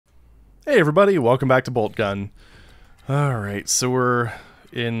Hey everybody, welcome back to Boltgun. Alright, so we're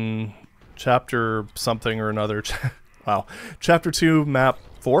in chapter something or another. Wow. Chapter 2, map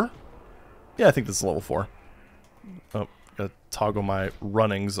 4? Yeah, I think this is level 4. Oh, gotta toggle my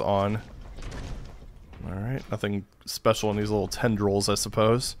runnings on. Alright, nothing special in these little tendrils, I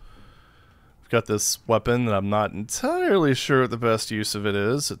suppose. I've got this weapon that I'm not entirely sure what the best use of it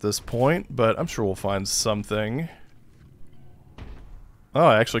is at this point, but I'm sure we'll find something. Oh,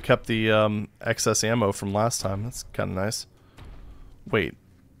 I actually kept the excess ammo from last time. That's kind of nice. Wait.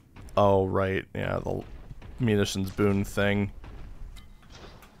 Oh, right. Yeah, the munitions boon thing.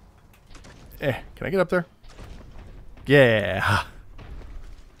 Can I get up there? Yeah.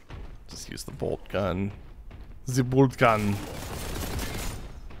 Just use the bolt gun. The bolt gun.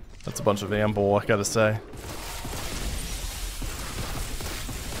 That's a bunch of ammo, I gotta say.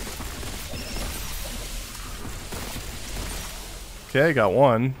 Okay, got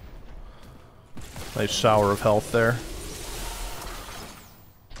one. Nice shower of health there.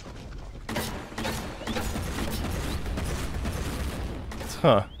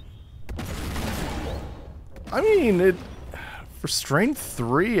 Huh. I mean, for strength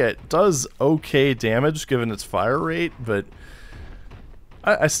 3, it does okay damage given its fire rate, but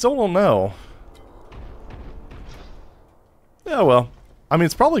I still don't know. Yeah, well. I mean,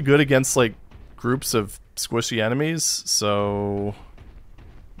 it's probably good against, like, groups of squishy enemies, so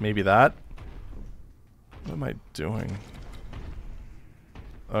maybe that. What am I doing?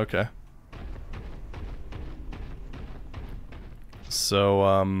 Okay. So,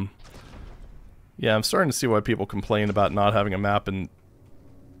 yeah, I'm starting to see why people complain about not having a map and...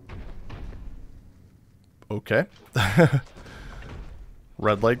 Okay.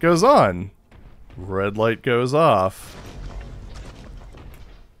 Red light goes on. Red light goes off.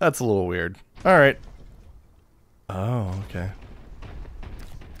 That's a little weird. Alright. Oh, okay.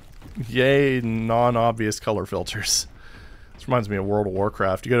 Yay, non-obvious color filters. This reminds me of World of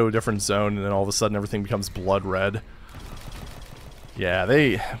Warcraft. You go to a different zone and then all of a sudden everything becomes blood red. Yeah,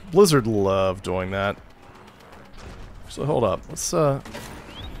 Blizzard love doing that. So hold up, let's that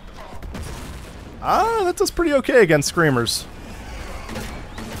does pretty okay against screamers.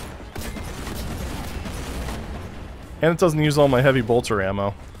 And it doesn't use all my heavy bolter ammo.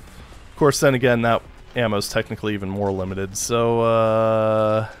 Of course, then again, that ammo's technically even more limited,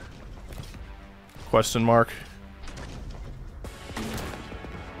 so, question mark.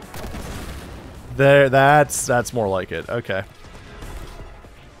 There, that's more like it, okay.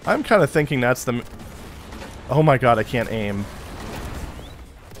 I'm kind of thinking that's the... Oh my god, I can't aim.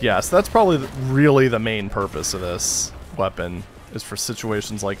 Yes, that's probably really the main purpose of this weapon, is for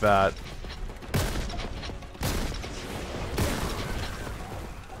situations like that.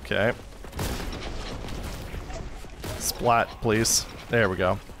 Okay. Splat, please. There we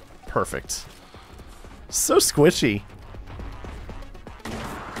go. Perfect. So squishy.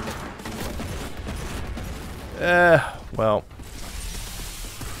 Well.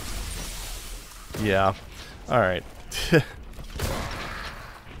 Yeah. Alright.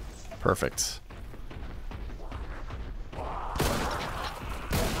 Perfect.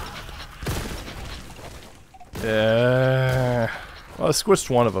 Well, I squished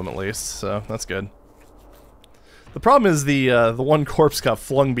one of them at least, so that's good. The problem is the one corpse got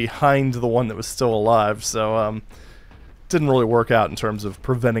flung behind the one that was still alive, so didn't really work out in terms of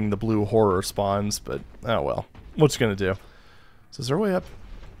preventing the blue horror spawns, but oh well. What you gonna do? So is there a way up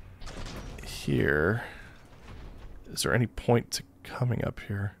here? Is there any point to coming up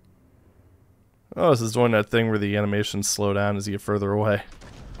here? Oh, this is doing that thing where the animations slow down as you get further away.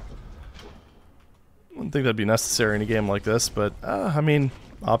 I wouldn't think that'd be necessary in a game like this, but, I mean,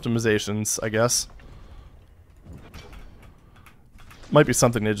 optimizations, I guess. Might be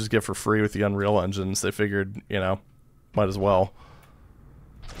something they just get for free with the Unreal engines. They figured, you know, might as well.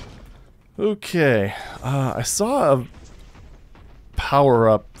 Okay, I saw a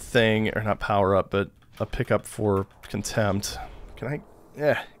power-up thing, or not power-up, but a pickup for Contempt. Can I...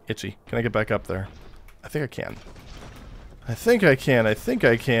 itchy. Can I get back up there? I think I can. I think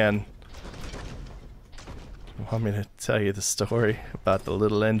I can. You want me to tell you the story about the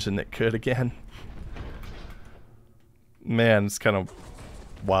little engine that could again? Man, it's kind of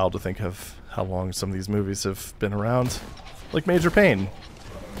wild to think of how long some of these movies have been around. Like Major Payne.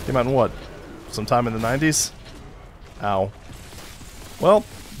 Came out in what? Sometime in the 90s? Ow. Well,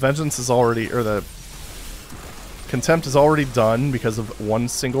 Vengeance is already, or the Contempt is already done because of one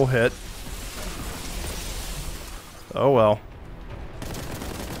single hit. Oh well.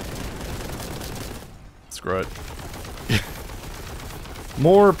 Screw it.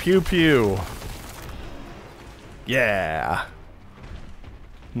 More pew pew. Yeah.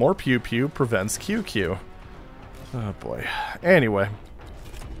 More pew pew prevents QQ. Oh boy. Anyway.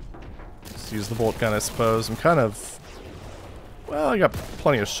 Let's use the bolt gun, I suppose. I'm kind of... Well, I got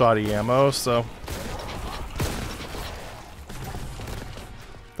plenty of shoddy ammo, so...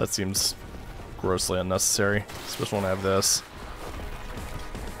 That seems grossly unnecessary. Especially when I have this.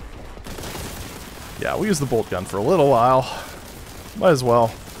 Yeah, we'll use the bolt gun for a little while. Might as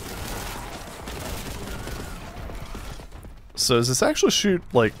well. So does this actually shoot,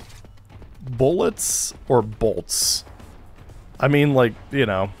 like, bullets or bolts? I mean, like, you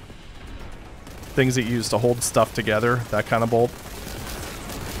know, things that you use to hold stuff together, that kind of bolt.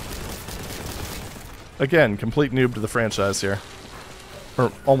 Again, complete noob to the franchise here.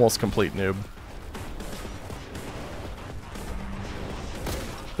 Or almost complete noob.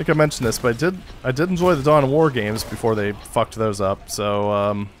 I think I mentioned this, but I did enjoy the Dawn of War games before they fucked those up,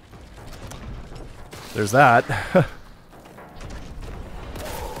 so, there's that.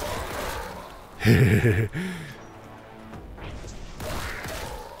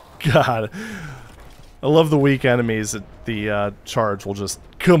 God. I love the weak enemies that the charge will just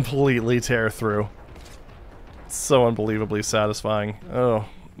completely tear through. It's so unbelievably satisfying. Oh,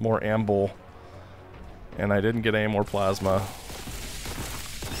 more amble. And I didn't get any more plasma.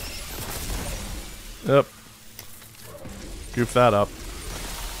 Yep. Goof that up.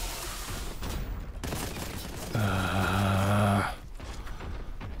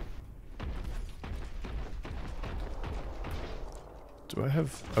 Do I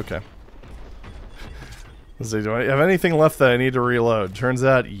have... Okay. Let's see, do I have anything left that I need to reload? Turns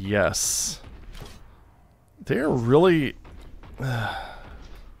out, yes. They're really...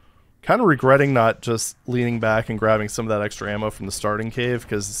 kind of regretting not just leaning back and grabbing some of that extra ammo from the starting cave,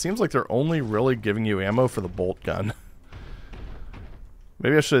 because it seems like they're only really giving you ammo for the bolt gun.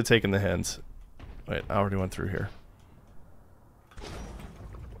 Maybe I should have taken the hint. Wait, I already went through here.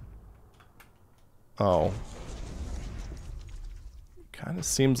 Oh. Kind of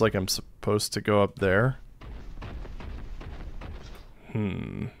seems like I'm supposed to go up there.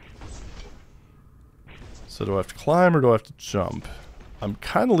 So do I have to climb or do I have to jump? I'm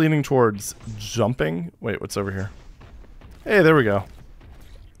kind of leaning towards jumping. Wait, what's over here? Hey, there we go.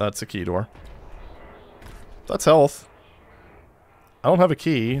 That's a key door. That's health. I don't have a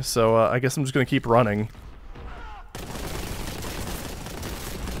key, so I guess I'm just going to keep running.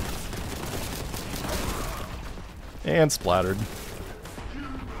 And splattered.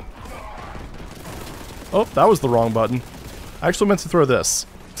 Oh, that was the wrong button. I actually meant to throw this.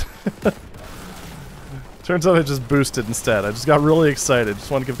 Turns out I just boosted instead. I just got really excited. Just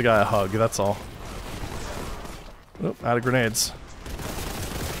want to give the guy a hug, that's all. Oh, out of grenades.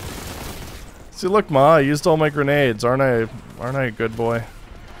 See, look, Ma, I used all my grenades. Aren't I a good boy?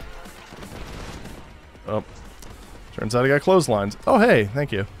 Oh. Turns out I got clotheslines. Oh, hey,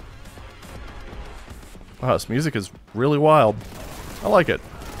 thank you. Wow, this music is really wild. I like it.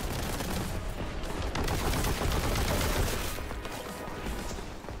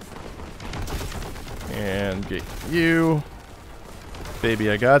 And get you. Baby,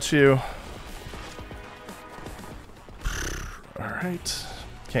 I got you. Alright.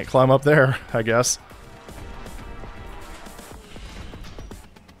 Can't climb up there, I guess.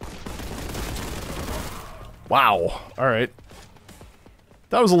 Wow. Alright.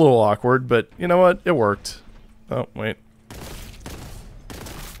 That was a little awkward, but you know what? It worked. Oh, wait.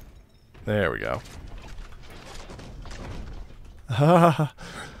 There we go.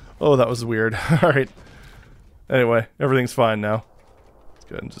 Oh, that was weird. Alright. Anyway, everything's fine now. Let's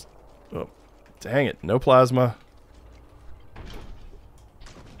go ahead and just... Oh, dang it. No plasma.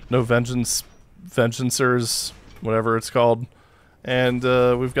 No vengeancers, whatever it's called. And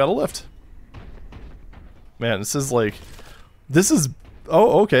we've got a lift. Man, this is like... This is...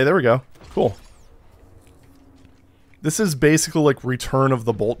 Oh, okay, there we go. Cool. This is basically like Return of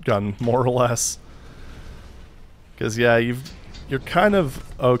the Bolt Gun, more or less. Because, yeah, you're kind of...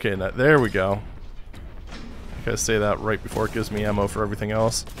 Okay, now, there we go. I gotta say that right before it gives me ammo for everything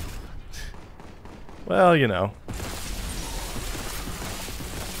else. Well, you know.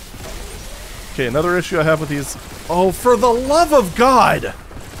 Okay, another issue I have with these... Oh, for the love of God!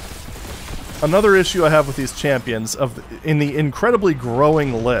 Another issue I have with these champions in the incredibly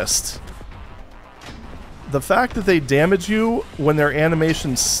growing list. The fact that they damage you when their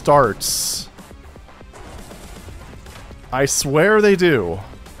animation starts. I swear they do.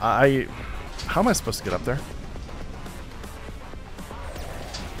 How am I supposed to get up there?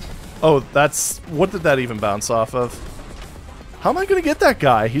 Oh, that's... What did that even bounce off of? How am I gonna get that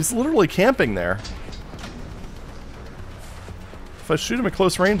guy? He's literally camping there. If I shoot him at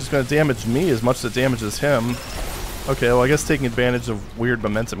close range, it's gonna damage me as much as it damages him. Okay, well I guess taking advantage of weird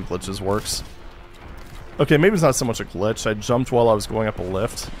momentum glitches works. Okay, maybe it's not so much a glitch. I jumped while I was going up a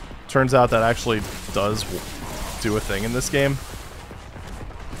lift. Turns out that actually does do a thing in this game.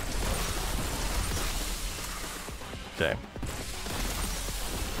 Okay.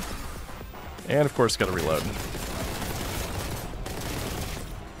 And of course, gotta reload.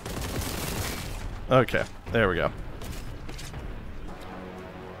 Okay, there we go.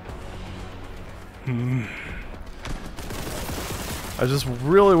 I just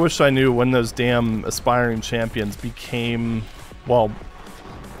really wish I knew when those damn aspiring champions became, well,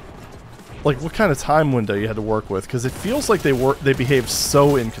 like what kind of time window you had to work with, because it feels like they behave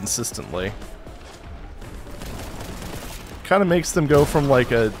so inconsistently. Kind of makes them go from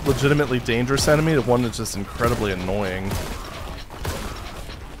like a legitimately dangerous enemy to one that's just incredibly annoying.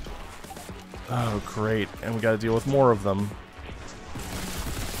 Oh great, and we gotta deal with more of them.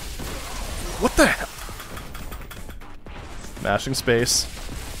 What the hell? Mashing space.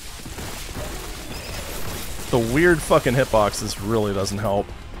 The weird fucking hitboxes really doesn't help.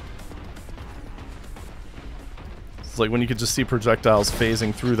 It's like when you could just see projectiles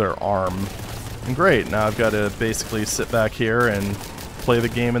phasing through their arm. And great, now I've got to basically sit back here and play the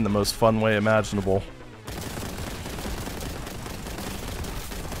game in the most fun way imaginable.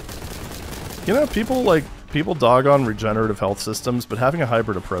 You know, people dog on regenerative health systems, but having a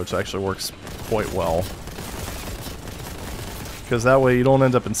hybrid approach actually works quite well. Because that way you don't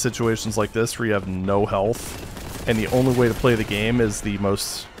end up in situations like this where you have no health, and the only way to play the game is the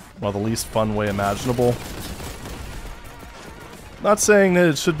most, well, the least fun way imaginable. Not saying that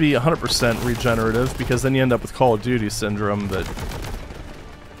it should be 100% regenerative, because then you end up with Call of Duty syndrome, but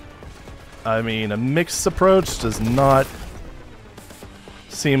I mean, a mixed approach does not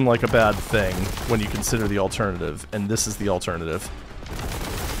seem like a bad thing when you consider the alternative, and this is the alternative.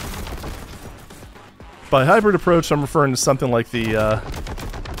 By hybrid approach, I'm referring to something like the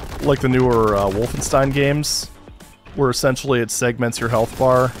newer Wolfenstein games, where essentially it segments your health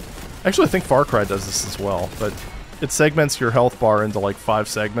bar. Actually, I think Far Cry does this as well, but it segments your health bar into like 5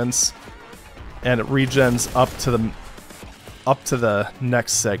 segments, and it regens up to the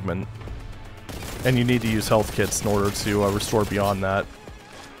next segment, and you need to use health kits in order to restore beyond that.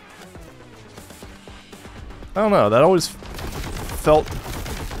 I don't know, that always felt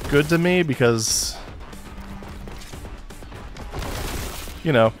good to me because,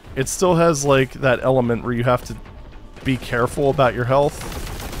 you know, it still has like that element where you have to be careful about your health,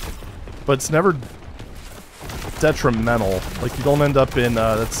 but it's never detrimental. Like, you don't end up in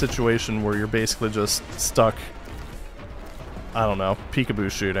that situation where you're basically just stuck, I don't know,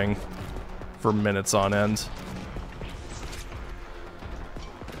 peekaboo shooting for minutes on end.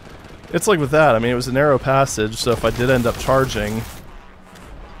 It's like with that, I mean, it was a narrow passage, so if I did end up charging,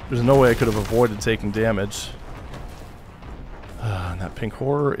 there's no way I could have avoided taking damage. And that pink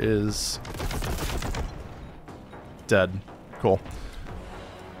horror is dead. Cool.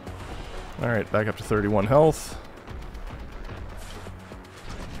 Alright, back up to 31 health.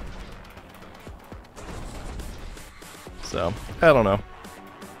 So, I don't know.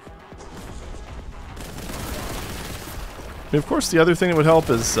 I mean, of course, the other thing that would help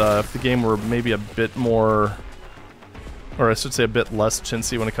is if the game were maybe a bit more, or I should say a bit less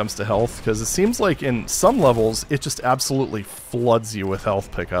chintzy when it comes to health, because it seems like in some levels, it just absolutely floods you with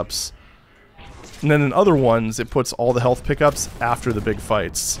health pickups. And then in other ones, it puts all the health pickups after the big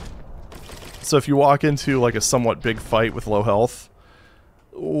fights. So if you walk into like a somewhat big fight with low health,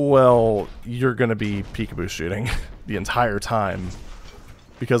 well, you're going to be peekaboo shooting the entire time,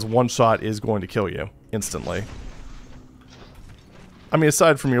 because one shot is going to kill you instantly. I mean,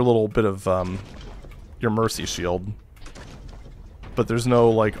 aside from your little bit of your mercy shield, but there's no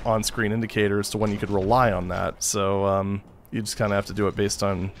like on-screen indicators to when you could rely on that, so you just kind of have to do it based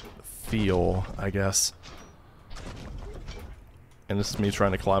on feel, I guess. And this is me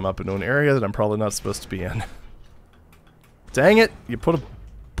trying to climb up into an area that I'm probably not supposed to be in. Dang it! You put a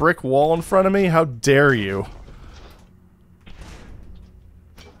brick wall in front of me? How dare you?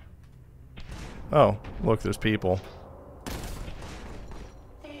 Oh, look, there's people.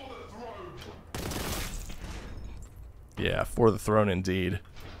 Yeah, for the throne indeed.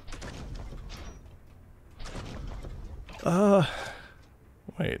 Wait.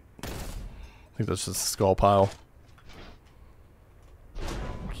 I think that's just a skull pile.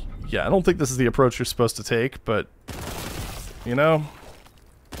 Yeah, I don't think this is the approach you're supposed to take, but, you know,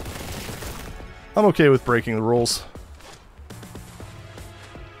 I'm okay with breaking the rules.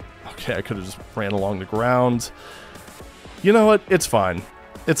 Okay, I could have just ran along the ground. You know what? It's fine.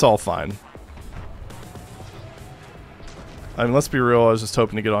 It's all fine. I mean, let's be real, I was just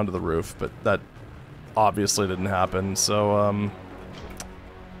hoping to get onto the roof, but that obviously didn't happen, so,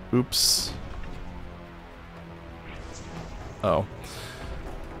 oops. Oh.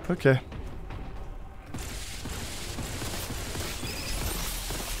 Okay.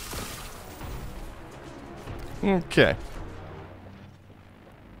 Okay.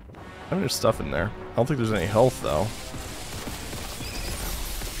 I mean, there's stuff in there. I don't think there's any health, though.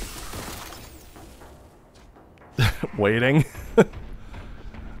 Waiting.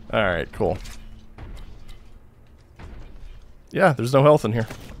 Alright, cool. Yeah, there's no health in here.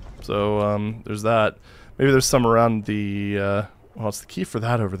 So, there's that. Maybe there's some around the, well, it's the key for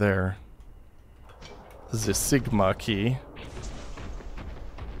that over there. This is a Sigma key.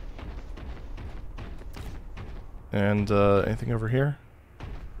 And, anything over here?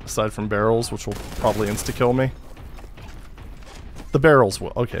 Aside from barrels, which will probably insta-kill me. The barrels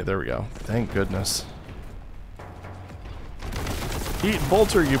will. Okay, there we go. Thank goodness. Eat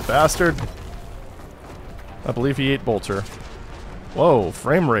Bolter, you bastard! I believe he ate Bolter. Whoa,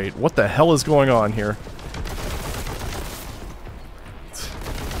 frame rate. What the hell is going on here?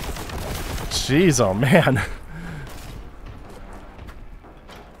 Jeez, oh man.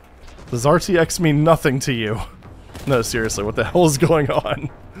 Does RTX mean nothing to you? No, seriously, what the hell is going on?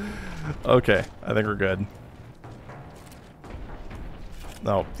 Okay, I think we're good.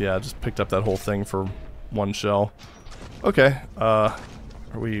 Oh, yeah, just picked up that whole thing for one shell. Okay, are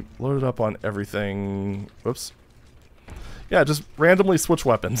we loaded up on everything? Whoops. Yeah, just randomly switch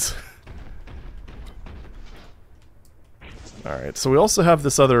weapons. Alright, so we also have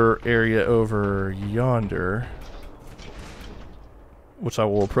this other area over yonder, which I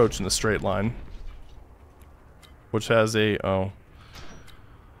will approach in a straight line. Which has a... oh.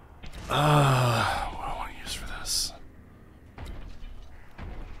 What do I want to use for this?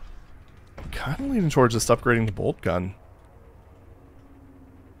 I'm kind of leaning towards just upgrading the Boltgun.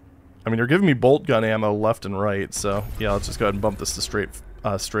 I mean, you're giving me Boltgun ammo left and right, so yeah, let's just go ahead and bump this to strength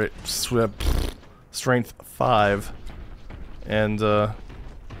 5. And,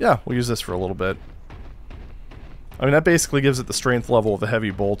 yeah, we'll use this for a little bit. I mean, that basically gives it the strength level of a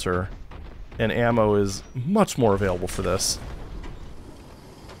heavy bolter. And ammo is much more available for this.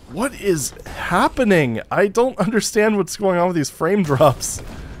 What is happening? I don't understand what's going on with these frame drops.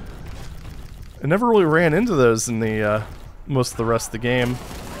 I never really ran into those in the, most of the rest of the game.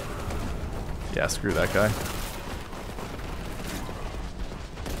 Yeah, screw that guy.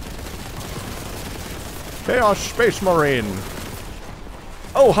 Chaos Space Marine!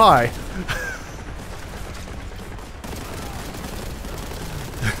 Oh, hi!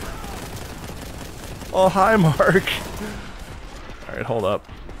 Oh, hi, Mark! Alright, hold up.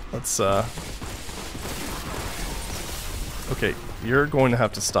 Let's, okay, you're going to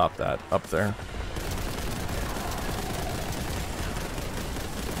have to stop that up there.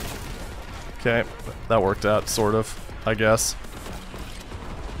 Okay, that worked out, sort of, I guess.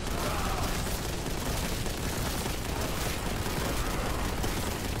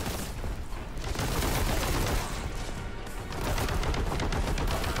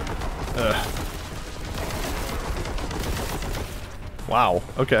 Ugh. Wow,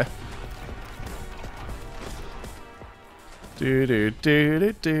 okay. Do do do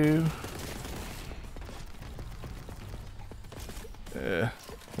do do.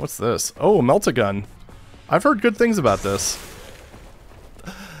 What's this? Oh, a melt-a-gun. I've heard good things about this.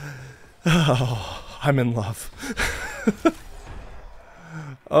 Oh, I'm in love.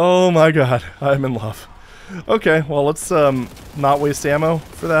 Oh my god, I'm in love. Okay, well, let's not waste ammo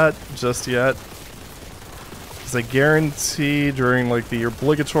for that just yet. Because I guarantee during, like, the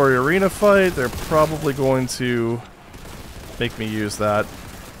obligatory arena fight, they're probably going to make me use that.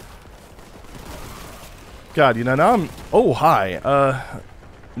 God, you know, now I'm... Oh, hi.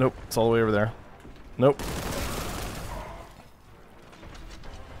 Nope, it's all the way over there. Nope.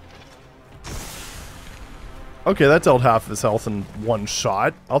 Okay, that dealt half of his health in one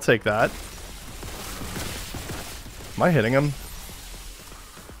shot. I'll take that. Am I hitting him?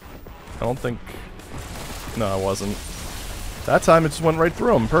 I don't think... No, I wasn't. That time it just went right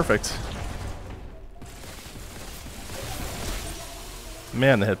through him. Perfect.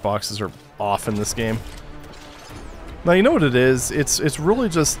 Man, the hitboxes are off in this game. Now, you know what it is? It's really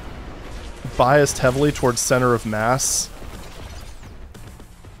just biased heavily towards center of mass.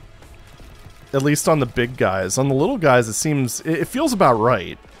 At least on the big guys. On the little guys, it seems... It feels about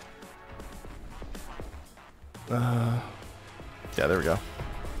right. Yeah, there we go.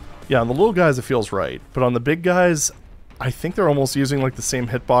 Yeah, on the little guys, it feels right. But on the big guys, I think they're almost using, like, the same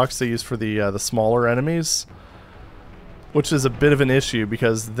hitbox they use for the smaller enemies. Which is a bit of an issue,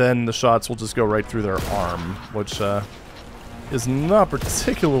 because then the shots will just go right through their arm, which is not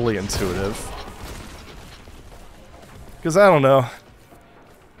particularly intuitive. Because I don't know.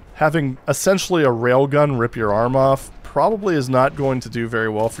 Having essentially a railgun rip your arm off probably is not going to do very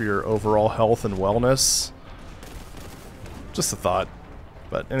well for your overall health and wellness. Just a thought.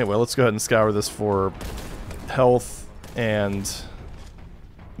 But anyway, let's go ahead and scour this for health and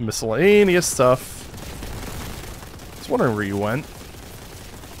miscellaneous stuff. I was wondering where you went.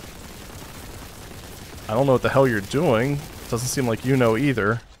 I don't know what the hell you're doing. Doesn't seem like you know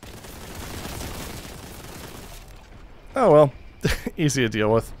either. Oh well. Easy to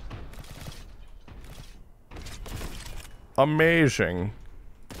deal with. Amazing.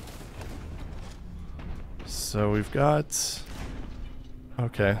 So we've got...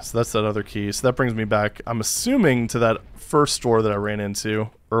 Okay, so that's that other key. So that brings me back, I'm assuming, to that first store that I ran into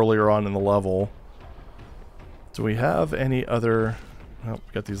earlier on in the level. Do we have any other... Oh,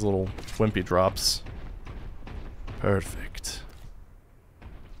 we got these little wimpy drops. Perfect.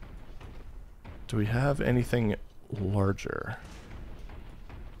 Do we have anything larger?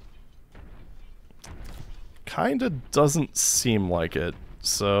 Kinda doesn't seem like it.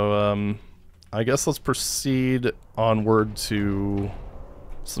 So, I guess let's proceed onward to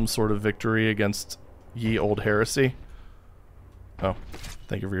some sort of victory against ye old heresy. Oh,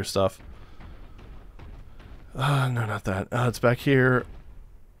 thank you for your stuff. No, not that. It's back here.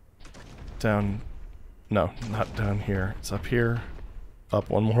 Down. No, not down here. It's up here. Up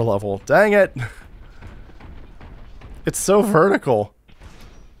one more level. Dang it! It's so vertical.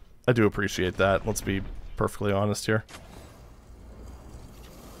 I do appreciate that. Let's be perfectly honest here.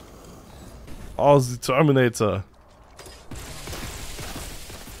 Exterminatus.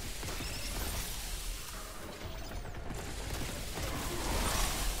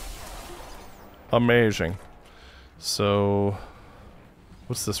 Amazing. So,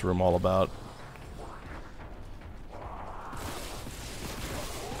 what's this room all about?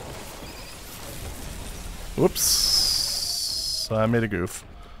 Whoops. I made a goof.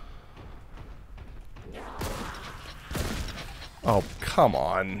 Oh, come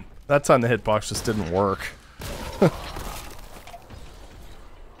on. That time the hitbox just didn't work.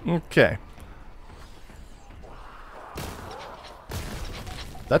 Okay.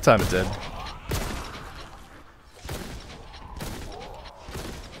 That time it did.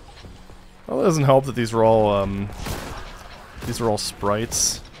 Well, it doesn't help that these are all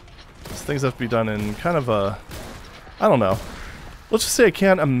sprites. These things have to be done in kind of a... I don't know. Let's just say I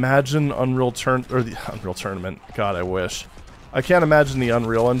can't imagine the Unreal Tournament. God, I wish. I can't imagine the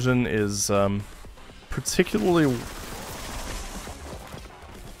Unreal Engine is particularly...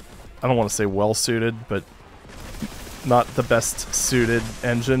 I don't want to say well-suited, but not the best-suited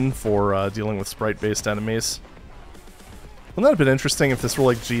engine for dealing with sprite-based enemies. Wouldn't that have been interesting if this were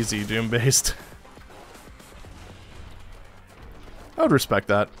like GZ Doom-based? I would respect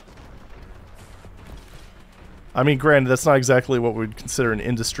that. I mean, granted, that's not exactly what we'd consider an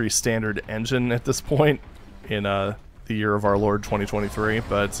industry-standard engine at this point in the year of our Lord 2023,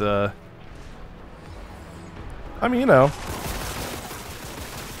 but I mean, you know,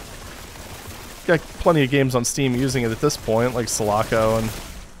 got plenty of games on Steam using it at this point, like Sulaco and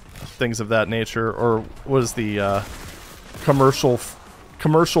things of that nature. Or what is the commercial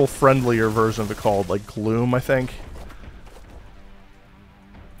friendlier version of it called? Like Gloom, I think.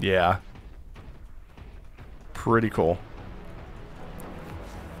 Yeah. Pretty cool.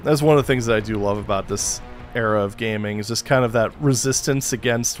 That's one of the things that I do love about this era of gaming, is just kind of that resistance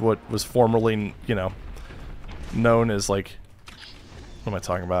against what was formerly, you know, known as like... What am I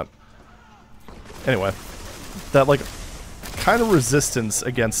talking about? Anyway. That, like, kind of resistance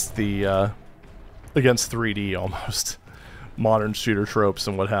against the, against 3D, almost. Modern shooter tropes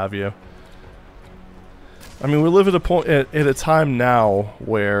and what have you. I mean, we live at a point, at a time now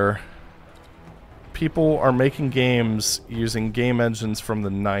where people are making games using game engines from the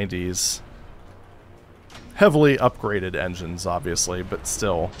 90s. Heavily upgraded engines, obviously, but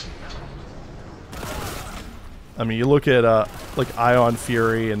still. I mean, you look at, like, Ion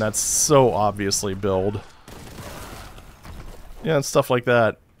Fury, and that's so obviously build. Yeah, and stuff like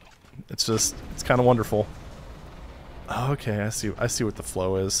that. It's just, it's kind of wonderful. Okay, I see what the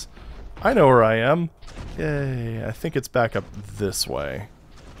flow is. I know where I am. Yay, I think it's back up this way.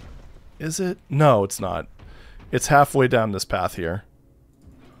 Is it? No, it's not. It's halfway down this path here.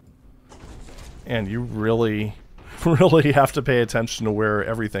 And you really, really have to pay attention to where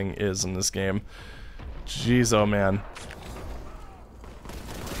everything is in this game. Jeez, oh man.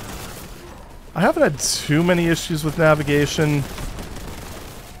 I haven't had too many issues with navigation.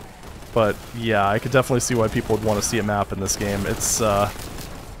 But yeah, I could definitely see why people would want to see a map in this game. It's,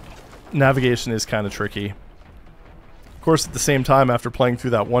 navigation is kind of tricky. Of course, at the same time, after playing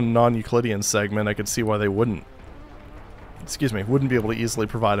through that one non-Euclidean segment, I could see why they wouldn't. excuse me, wouldn't be able to easily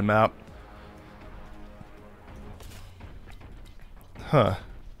provide a map. Huh.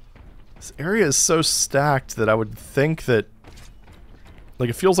 This area is so stacked that I would think that, like,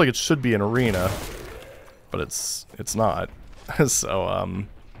 it feels like it should be an arena, but it's not. So,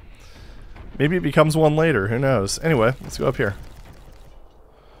 maybe it becomes one later, who knows. Anyway, let's go up here.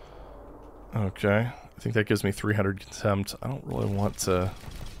 Okay, I think that gives me 300 contempt. I don't really want to...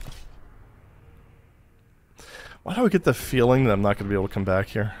 Why do I get the feeling that I'm not going to be able to come back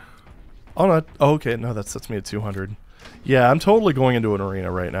here? Oh, no. Oh, okay, no, that sets me at 200. Yeah, I'm totally going into an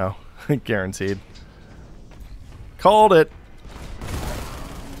arena right now. Guaranteed. Called it!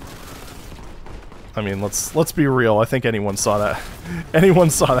 I mean, let's be real. I think anyone saw that. Anyone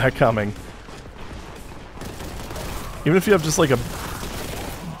saw that coming. Even if you have just like a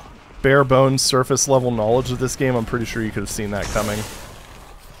bare bones surface level knowledge of this game, I'm pretty sure you could have seen that coming.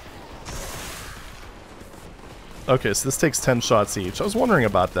 Okay, so this takes 10 shots each. I was wondering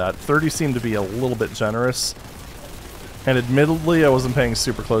about that. 30 seemed to be a little bit generous. And admittedly, I wasn't paying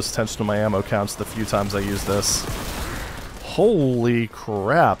super close attention to my ammo counts the few times I used this. Holy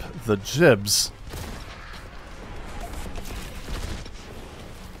crap, the jibs.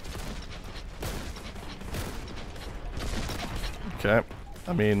 Okay,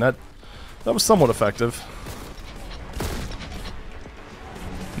 I mean, that was somewhat effective.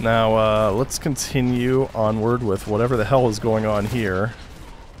 Now, let's continue onward with whatever the hell is going on here.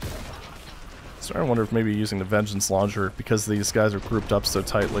 Starting to wonder if maybe using the Vengeance Launcher, because these guys are grouped up so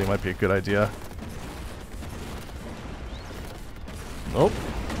tightly, might be a good idea. Nope.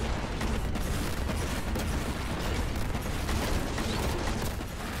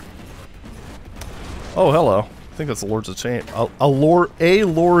 Oh, hello. I think that's the Lords of Change. A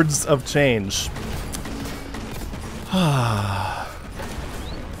Lords of Change.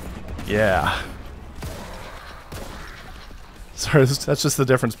 Yeah. Sorry, that's just the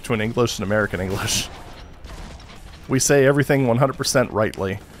difference between English and American English. We say everything 100%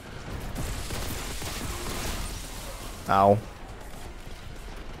 rightly. Ow.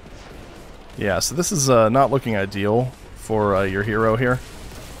 Yeah, so this is not looking ideal for your hero here.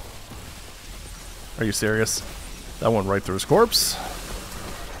 Are you serious? That went right through his corpse.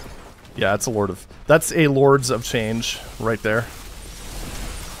 Yeah, it's a Lord of... That's a Lords of Change right there.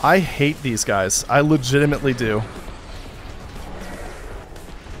 I hate these guys. I legitimately do.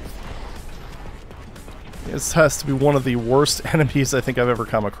 This has to be one of the worst enemies I think I've ever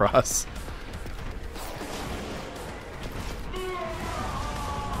come across.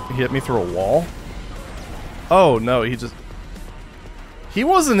 He hit me through a wall? Oh, no, he just... He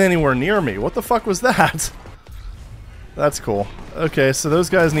wasn't anywhere near me. What the fuck was that? That's cool. Okay, so those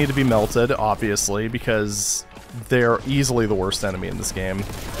guys need to be melted, obviously, because they're easily the worst enemy in this game.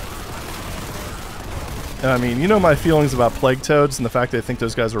 I mean, you know my feelings about Plague Toads and the fact that I think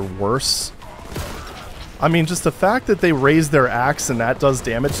those guys are worse. I mean, just the fact that they raise their axe and that does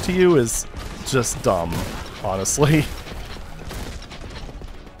damage to you is just dumb, honestly.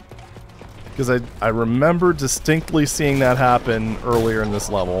 Because I remember distinctly seeing that happen earlier in this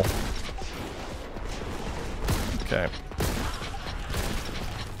level. Okay.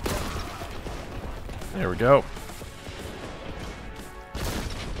 There we go.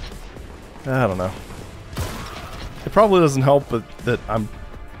 I don't know. It probably doesn't help but that I'm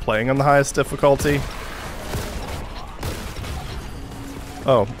playing on the highest difficulty.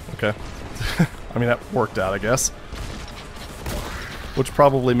 Oh, okay. I mean, that worked out, I guess. Which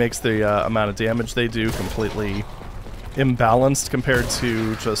probably makes the amount of damage they do completely imbalanced compared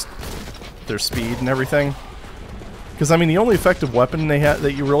to just their speed and everything. Because, I mean, the only effective weapon they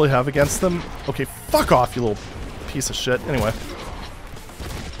that you really have against them... Okay, fuck off, you little piece of shit. Anyway.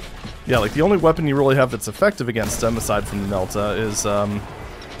 Yeah, like, the only weapon you really have that's effective against them, aside from the Melta, is,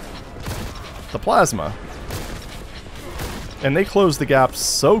 the Plasma. And they close the gap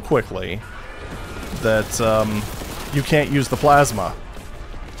so quickly that, you can't use the Plasma.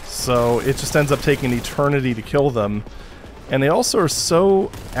 So it just ends up taking an eternity to kill them. And they also are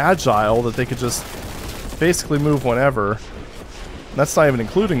so agile that they could just basically move whenever. And that's not even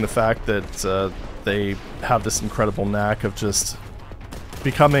including the fact that they have this incredible knack of just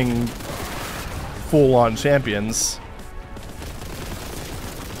becoming full-on champions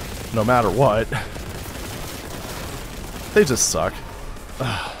no matter what. They just suck.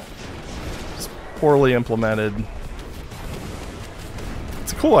 Just poorly implemented.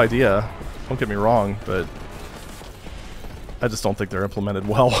 It's a cool idea, don't get me wrong, but I just don't think they're implemented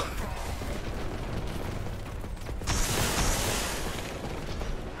well.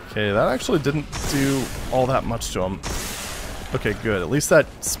 Okay, that actually didn't do all that much to him. Okay, good. At least that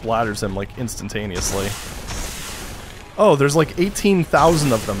splatters him, like, instantaneously. Oh, there's like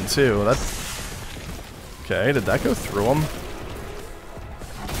 18,000 of them, too. That... Okay, did that go through them?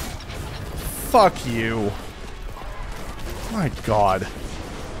 Fuck you. My god.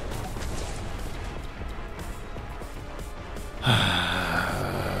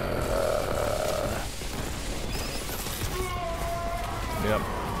 Yep.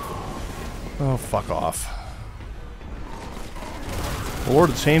 Oh, fuck off. The Lord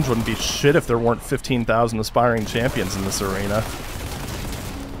of Change wouldn't be shit if there weren't 15,000 aspiring champions in this arena.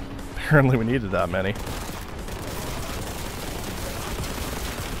 Apparently we needed that many.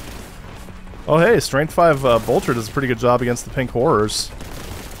 Oh hey, Strength 5 Bolter does a pretty good job against the Pink Horrors.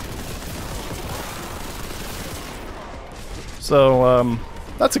 So,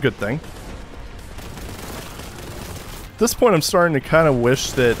 that's a good thing. At this point I'm starting to kind of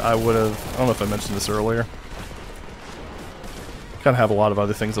wish that I would have... I don't know if I mentioned this earlier. Kind of have a lot of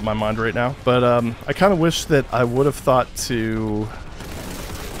other things in my mind right now. But, I kind of wish that I would have thought to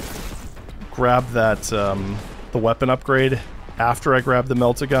grab that, the weapon upgrade after I grabbed the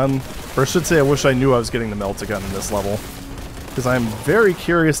Melt-A-Gun. Or I should say I wish I knew I was getting the Melt-A-Gun in this level. Because I'm very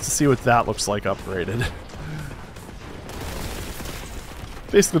curious to see what that looks like upgraded.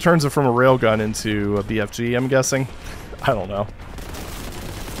 Basically turns it from a railgun into a BFG, I'm guessing. I don't know.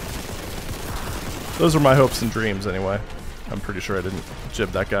 Those are my hopes and dreams, anyway. I'm pretty sure I didn't jib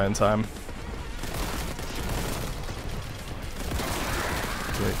that guy in time.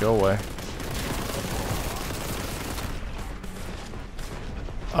 Okay, go away.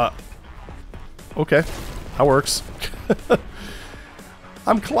 Okay. That works.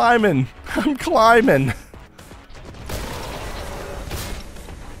 I'm climbing! I'm climbing!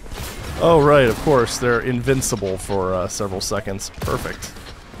 Oh, right, of course. They're invincible for several seconds. Perfect.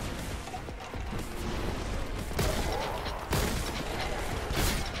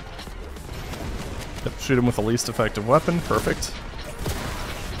 Yep, shoot him with the least effective weapon. Perfect.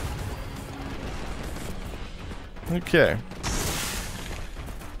 Okay.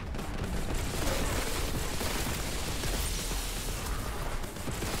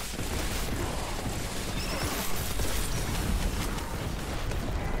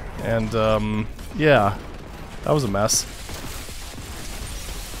 And, yeah. That was a mess.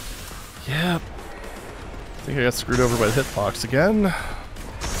 Yep. I think I got screwed over by the hitbox again.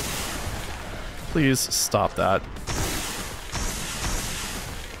 Please stop that.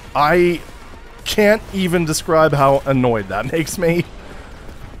 I can't even describe how annoyed that makes me.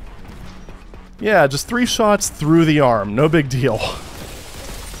 Yeah, just 3 shots through the arm. No big deal.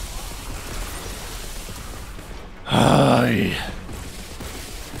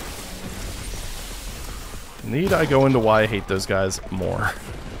 Need I go into why I hate those guys more?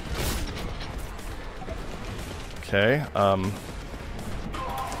 Okay,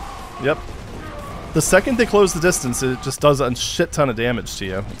 yep. The second they close the distance, it just does a shit ton of damage to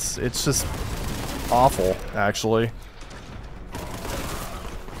you. It's just awful, actually.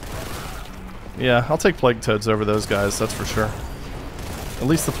 Yeah, I'll take Plague Toads over those guys, that's for sure. At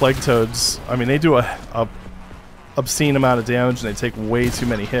least the Plague Toads, I mean, they do a obscene amount of damage and they take way too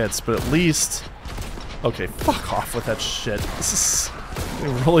many hits, but at least... Okay, fuck off with that shit. This is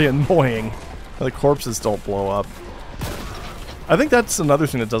really annoying. The corpses don't blow up. I think that's another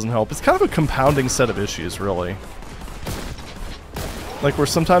thing that doesn't help. It's kind of a compounding set of issues, really. Like, where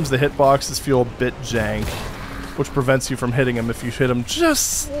sometimes the hitboxes feel a bit jank, which prevents you from hitting them if you hit them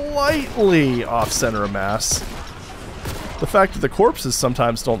just slightly off center of mass. The fact that the corpses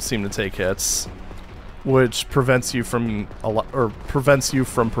sometimes don't seem to take hits, which prevents you from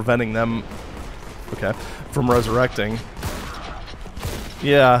preventing them... Okay, from resurrecting.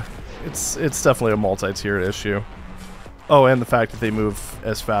 Yeah, it's definitely a multi-tiered issue. Oh, and the fact that they move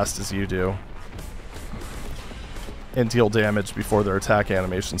as fast as you do. And deal damage before their attack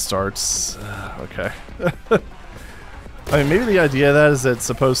animation starts. Okay. I mean, maybe the idea of that is that it's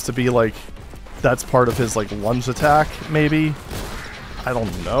supposed to be like... That's part of his, like, lunge attack, maybe? I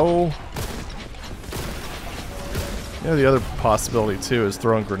don't know. You know, the other possibility, too, is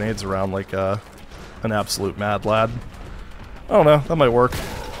throwing grenades around like, an absolute mad lad. I don't know, that might work.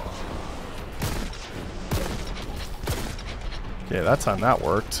 Okay, that time that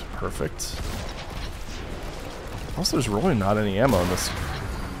worked. Perfect. Also, there's really not any ammo in this.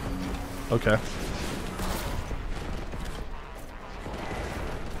 Okay.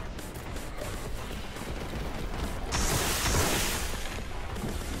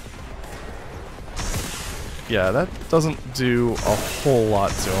 Yeah, that doesn't do a whole lot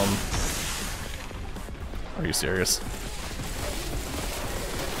to him. Are you serious?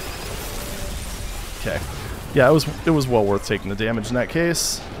 Okay. Yeah, it was well worth taking the damage in that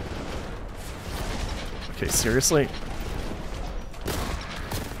case. Okay, seriously?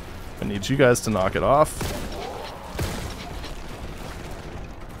 I need you guys to knock it off.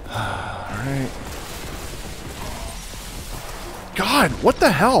 Alright. God, what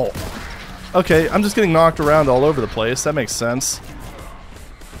the hell? Okay, I'm just getting knocked around all over the place. That makes sense.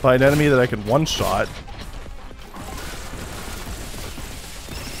 By an enemy that I could one-shot.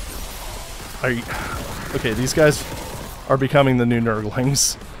 Okay, these guys are becoming the new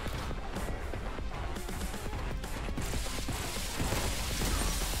Nurglings.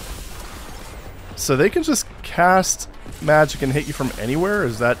 So they can just cast magic and hit you from anywhere?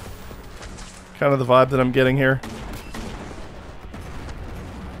 Is that kind of the vibe that I'm getting here?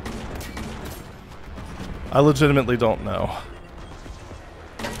 I legitimately don't know.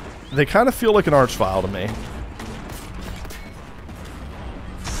 They kind of feel like an archvile to me.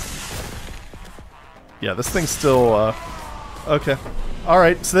 Yeah, this thing's still, okay.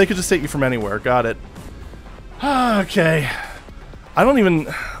 Alright, so they could just hit you from anywhere. Got it. Okay.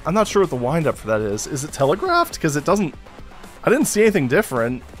 I'm not sure what the wind-up for that is. Is it telegraphed? Because it doesn't... I didn't see anything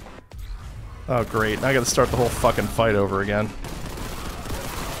different. Oh, great. Now I gotta start the whole fucking fight over again.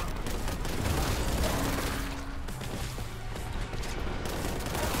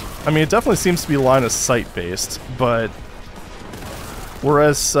 I mean, it definitely seems to be line of sight based, but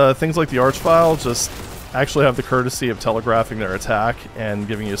whereas things like the Archvile just actually have the courtesy of telegraphing their attack and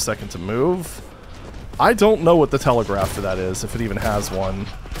giving you a second to move, I don't know what the telegraph for that is, if it even has one.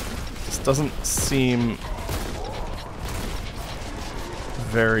 This doesn't seem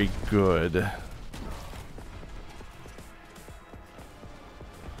very good.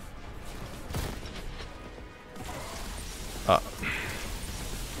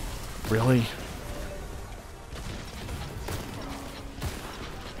 Really?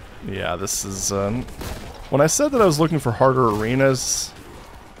 Yeah, this is, when I said that I was looking for harder arenas,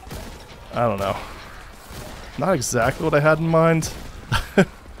 I don't know. Not exactly what I had in mind. I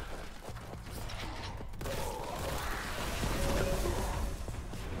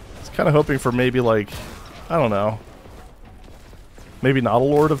was kind of hoping for maybe, like, I don't know. Maybe not a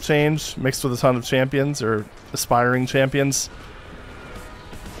Lord of Change mixed with a ton of champions or aspiring champions.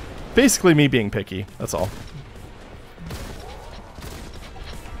 Basically me being picky, that's all.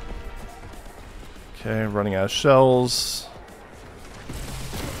 Okay, running out of shells.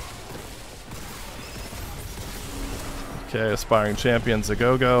 Okay, aspiring champions a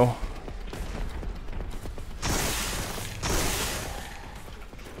go-go.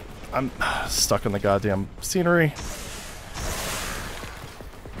 I'm stuck in the goddamn scenery.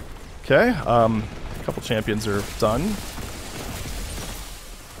 Okay, a couple champions are done.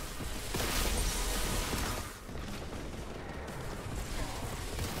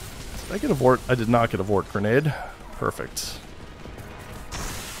 Did I get a Vort? I did not get a Vort grenade. Perfect.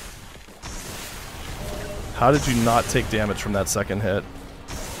 How did you not take damage from that second hit?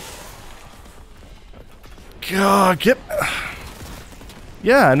 God, get...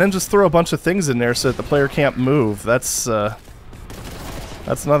 Yeah, and then just throw a bunch of things in there so that the player can't move. That's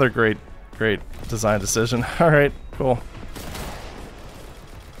another great design decision. Alright, cool.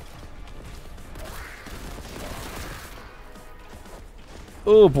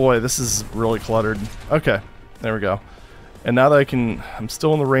 Oh boy, this is really cluttered. Okay, there we go. And now that I'm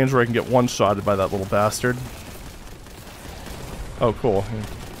still in the range where I can get one-shotted by that little bastard. Oh, cool.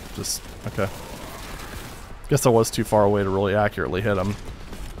 Just, okay. Guess I was too far away to really accurately hit him.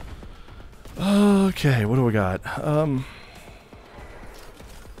 Okay, what do we got?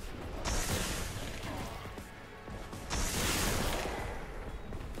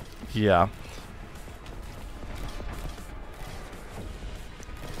 Yeah.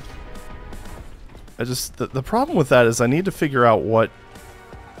 The problem with that is I need to figure out what...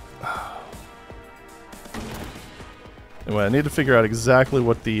 Anyway, I need to figure out exactly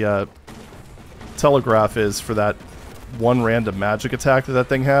what the telegraph is for that one random magic attack that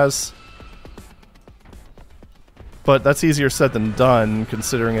thing has. But that's easier said than done,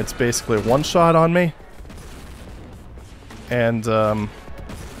 considering it's basically a one-shot on me. And,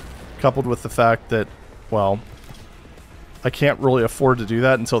 coupled with the fact that, well, I can't really afford to do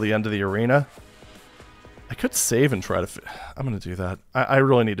that until the end of the arena. I could save and try to... I'm gonna do that. I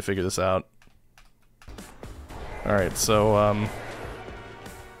really need to figure this out. Alright, so,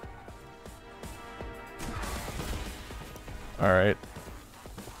 alright.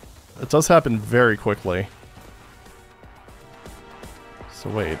 It does happen very quickly. So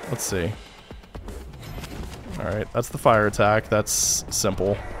wait, let's see. Alright, that's the fire attack. That's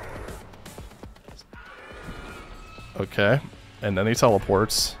simple. Okay. And then he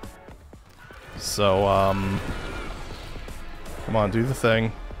teleports. So, come on, do the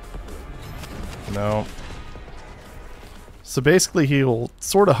thing. No. So basically he'll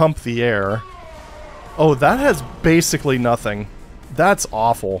sort of hump the air. Oh, that has basically nothing. That's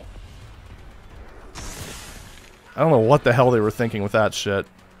awful. I don't know what the hell they were thinking with that shit.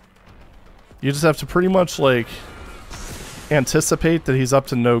 You just have to pretty much, like, anticipate that he's up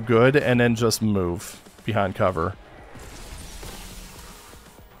to no good and then just move behind cover.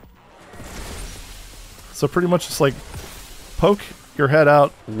 So pretty much just, like, poke your head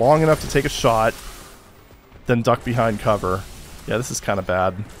out long enough to take a shot, then duck behind cover. Yeah, this is kind of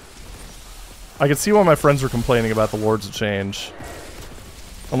bad. I can see why my friends were complaining about the Lords of Change.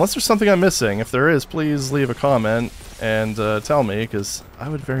 Unless there's something I'm missing. If there is, please leave a comment and tell me, because I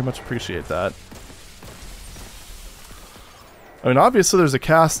would very much appreciate that. I mean, obviously there's a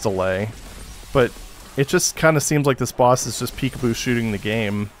cast delay, but it just kind of seems like this boss is just peekaboo shooting the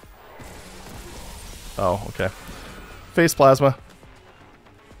game. Oh, okay. Face plasma.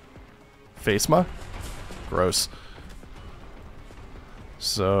 Facema? Gross.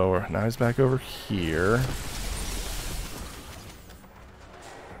 So, now he's back over here.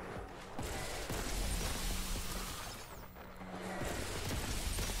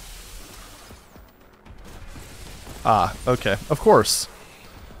 Ah, okay. Of course.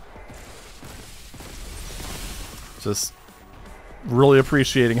 Just really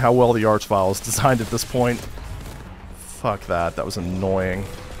appreciating how well the Archvile is designed at this point. Fuck that. That was annoying.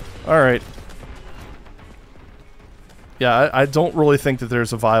 Alright. Yeah, I don't really think that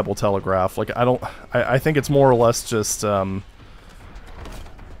there's a viable telegraph. Like, I think it's more or less just, hiding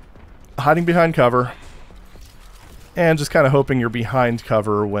behind cover. And just kind of hoping you're behind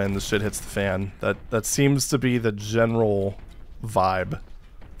cover when the shit hits the fan. That seems to be the general vibe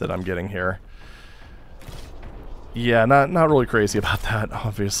that I'm getting here. Yeah, not really crazy about that,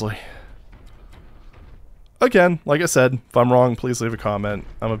 obviously. Again, like I said, if I'm wrong, please leave a comment.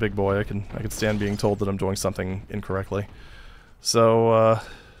 I'm a big boy. I can stand being told that I'm doing something incorrectly. So,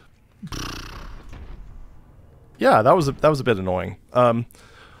 yeah, that was a bit annoying.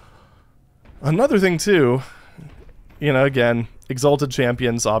 Another thing too, you know, again, Exalted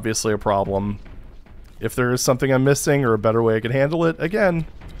Champion's obviously a problem. If there is something I'm missing or a better way I could handle it, again,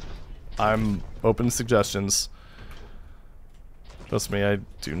 I'm open to suggestions. Trust me, I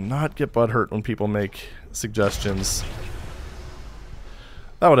do not get butthurt when people make suggestions.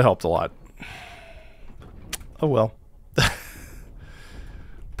 That would have helped a lot. Oh well.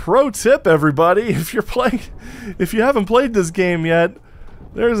 Pro tip, everybody, if you haven't played this game yet,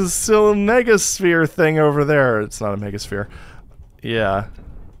 there's a still megasphere thing over there. It's not a megasphere. Yeah.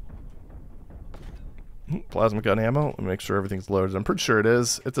 Plasma gun ammo. Let me make sure everything's loaded. I'm pretty sure it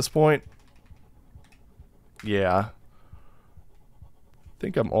is at this point. Yeah. I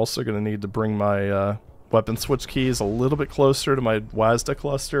think I'm also going to need to bring my weapon switch keys a little bit closer to my WASDA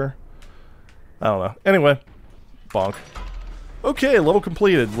cluster. I don't know. Anyway. Bonk. Okay, level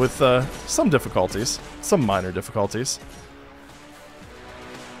completed with some difficulties. Some minor difficulties.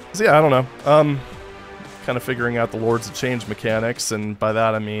 So yeah, I don't know. Kind of figuring out the Lords of Change mechanics, and by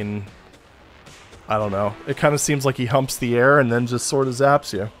that I mean, I don't know. It kind of seems like he humps the air and then just sort of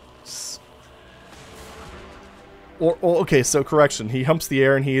zaps you. Or okay, so correction. He humps the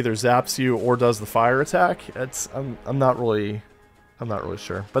air and he either zaps you or does the fire attack. I'm not really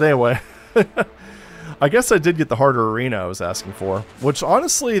sure. But anyway, I guess I did get the harder arena I was asking for, which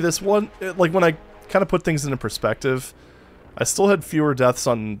honestly, this one, like when I kind of put things into perspective, I still had fewer deaths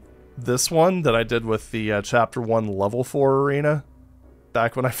on this one than I did with the Chapter 1 Level 4 arena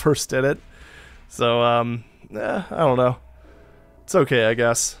back when I first did it. So, I don't know. It's okay, I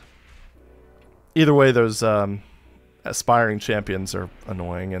guess. Either way, those aspiring champions are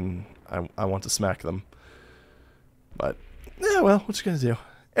annoying, and I want to smack them. But, yeah, well, what you gonna do?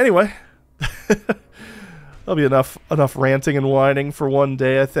 Anyway, that'll be enough ranting and whining for one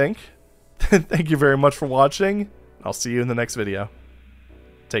day, I think. Thank you very much for watching. I'll see you in the next video.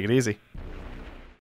 Take it easy.